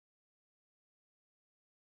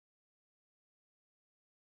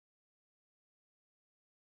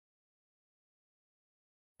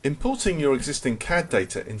Importing your existing CAD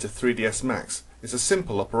data into 3ds Max is a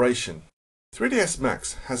simple operation. 3ds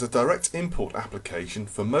Max has a direct import application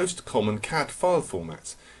for most common CAD file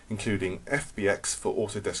formats, including FBX for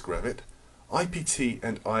Autodesk Revit, IPT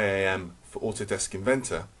and IAM for Autodesk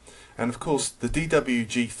Inventor, and of course the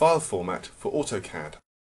DWG file format for AutoCAD.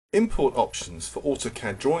 Import options for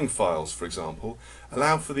AutoCAD drawing files, for example,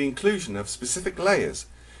 allow for the inclusion of specific layers,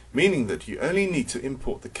 meaning that you only need to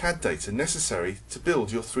import the CAD data necessary to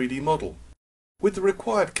build your 3D model. With the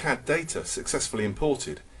required CAD data successfully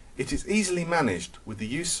imported, it is easily managed with the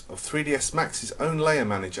use of 3ds Max's own Layer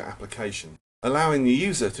Manager application, allowing the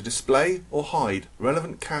user to display or hide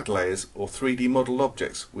relevant CAD layers or 3D modelled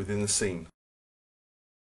objects within the scene.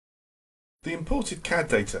 The imported CAD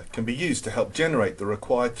data can be used to help generate the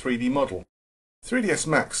required 3D model. 3ds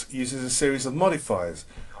Max uses a series of modifiers,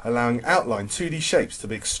 allowing outline 2D shapes to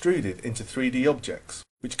be extruded into 3D objects,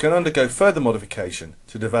 which can undergo further modification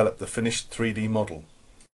to develop the finished 3D model.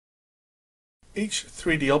 Each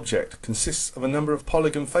 3D object consists of a number of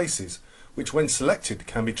polygon faces, which when selected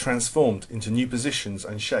can be transformed into new positions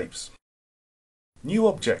and shapes. New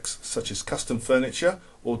objects such as custom furniture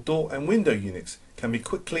or door and window units can be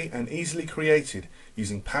quickly and easily created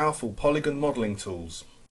using powerful polygon modelling tools.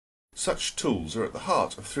 Such tools are at the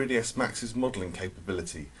heart of 3ds Max's modelling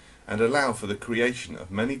capability and allow for the creation of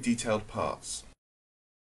many detailed parts.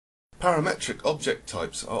 Parametric object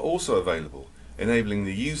types are also available, enabling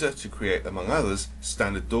the user to create, among others,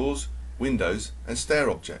 standard doors, windows and stair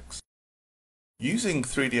objects. Using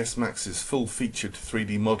 3ds Max's full-featured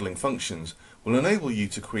 3D modelling functions will enable you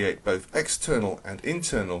to create both external and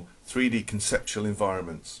internal 3D conceptual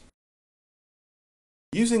environments.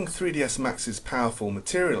 Using 3ds Max's powerful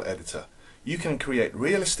material editor, you can create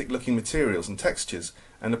realistic-looking materials and textures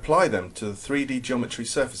and apply them to the 3D geometry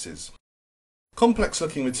surfaces.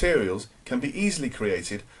 Complex-looking materials can be easily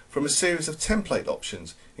created from a series of template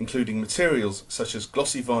options, including materials such as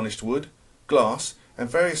glossy varnished wood, glass, and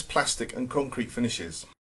various plastic and concrete finishes.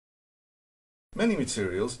 Many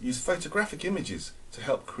materials use photographic images to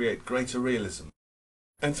help create greater realism.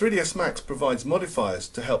 And 3ds Max provides modifiers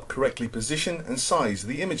to help correctly position and size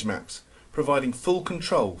the image maps, providing full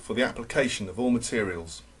control for the application of all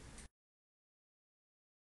materials.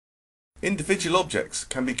 Individual objects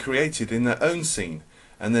can be created in their own scene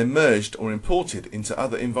and then merged or imported into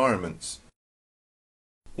other environments.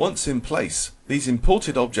 Once in place, these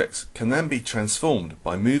imported objects can then be transformed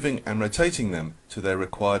by moving and rotating them to their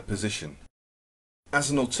required position.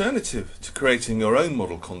 As an alternative to creating your own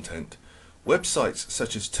model content, websites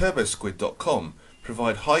such as turbosquid.com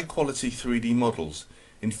provide high-quality 3D models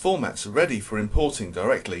in formats ready for importing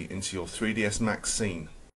directly into your 3ds Max scene.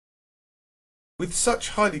 With such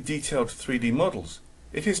highly detailed 3D models,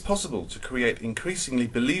 it is possible to create increasingly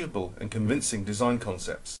believable and convincing design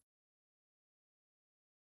concepts.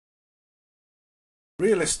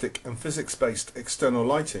 Realistic and physics-based external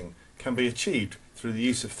lighting can be achieved through the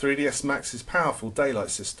use of 3ds Max's powerful daylight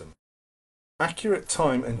system. Accurate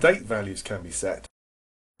time and date values can be set,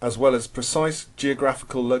 as well as precise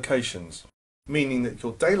geographical locations, meaning that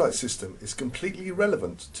your daylight system is completely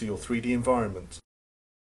relevant to your 3D environment.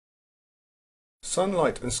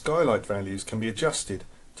 Sunlight and skylight values can be adjusted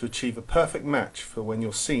to achieve a perfect match for when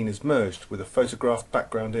your scene is merged with a photographed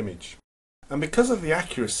background image. And because of the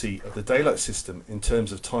accuracy of the daylight system in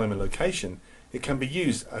terms of time and location, it can be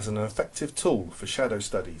used as an effective tool for shadow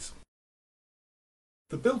studies.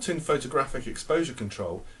 The built-in photographic exposure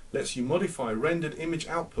control lets you modify rendered image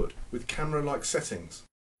output with camera-like settings,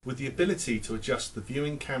 with the ability to adjust the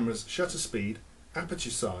viewing camera's shutter speed, aperture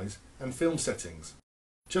size and film settings,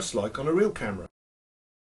 just like on a real camera.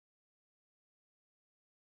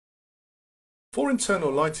 For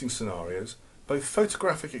internal lighting scenarios, both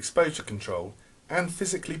photographic exposure control and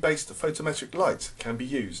physically based photometric lights can be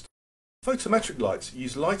used. Photometric lights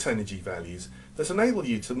use light energy values that enable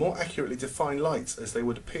you to more accurately define lights as they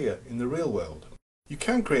would appear in the real world. You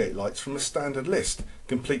can create lights from a standard list,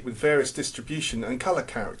 complete with various distribution and colour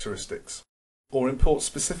characteristics, or import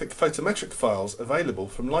specific photometric files available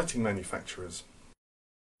from lighting manufacturers.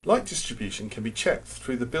 Light distribution can be checked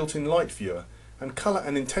through the built-in light viewer, and colour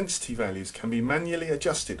and intensity values can be manually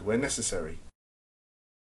adjusted where necessary.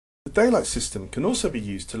 The daylight system can also be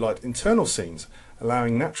used to light internal scenes,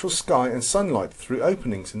 allowing natural sky and sunlight through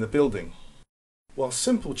openings in the building. While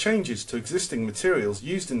simple changes to existing materials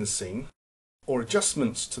used in the scene, or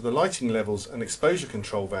adjustments to the lighting levels and exposure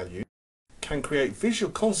control value, can create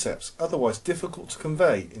visual concepts otherwise difficult to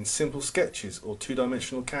convey in simple sketches or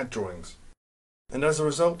two-dimensional CAD drawings. And as a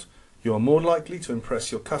result, you are more likely to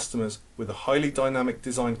impress your customers with a highly dynamic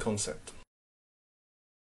design concept.